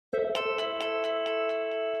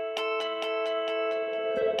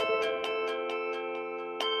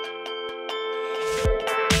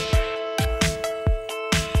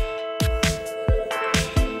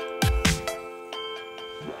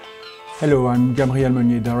Hello, I'm Gabriel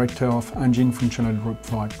Menier, Director of Engine Functional Group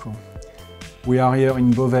for ATCO. We are here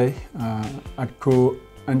in Beauvais, ATCO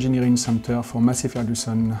Engineering Center for Massey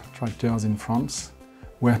Ferguson tractors in France,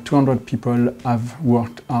 where 200 people have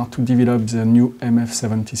worked hard to develop the new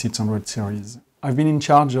MF7600 series. I've been in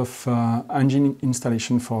charge of engine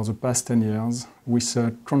installation for the past 10 years with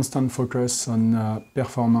a constant focus on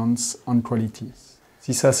performance and quality.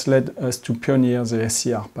 This has led us to pioneer the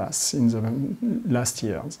SCR path in the last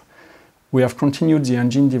years. We have continued the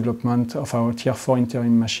engine development of our Tier 4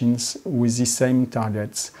 interim machines with the same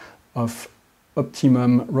targets of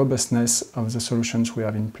optimum robustness of the solutions we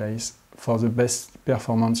have in place for the best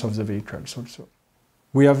performance of the vehicles also.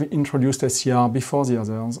 We have introduced SCR before the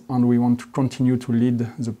others, and we want to continue to lead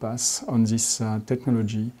the path on this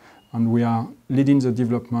technology, and we are leading the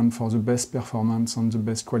development for the best performance and the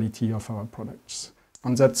best quality of our products.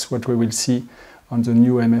 And that's what we will see on the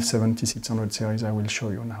new MF7600 series I will show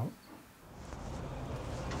you now.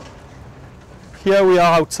 Here we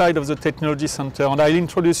are outside of the Technology Center, and I'll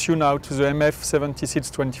introduce you now to the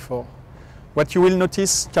MF7624. What you will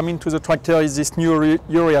notice coming to the tractor is this new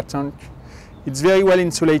urea tank. It's very well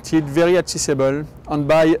insulated, very accessible, and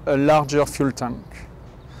by a larger fuel tank.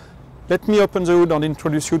 Let me open the hood and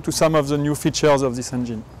introduce you to some of the new features of this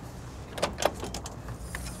engine.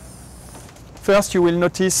 First, you will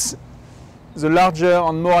notice the larger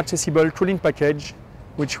and more accessible cooling package,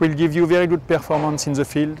 which will give you very good performance in the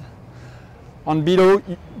field. And below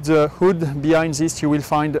the hood, behind this, you will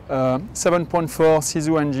find a 7.4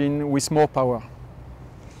 Sisu engine with more power.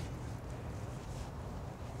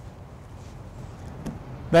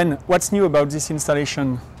 Then, what's new about this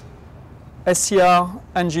installation? SCR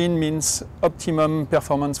engine means optimum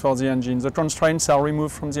performance for the engine. The constraints are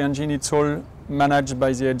removed from the engine. It's all managed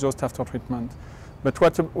by the exhaust after treatment. But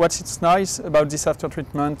what's nice about this after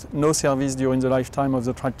treatment, no service during the lifetime of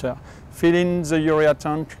the tractor. Fill in the urea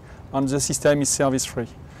tank, and the system is service-free.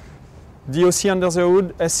 DOC under the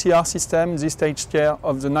hood, SCR system, this takes care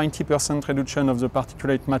of the 90% reduction of the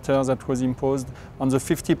particulate matter that was imposed and the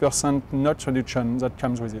 50% NOx reduction that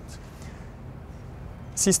comes with it.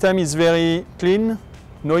 System is very clean,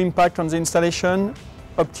 no impact on the installation,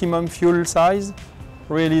 optimum fuel size.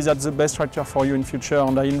 Really, that's the best tractor for you in future,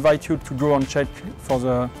 and I invite you to go and check for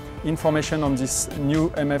the information on this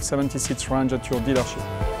new MF76 range at your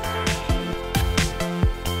dealership.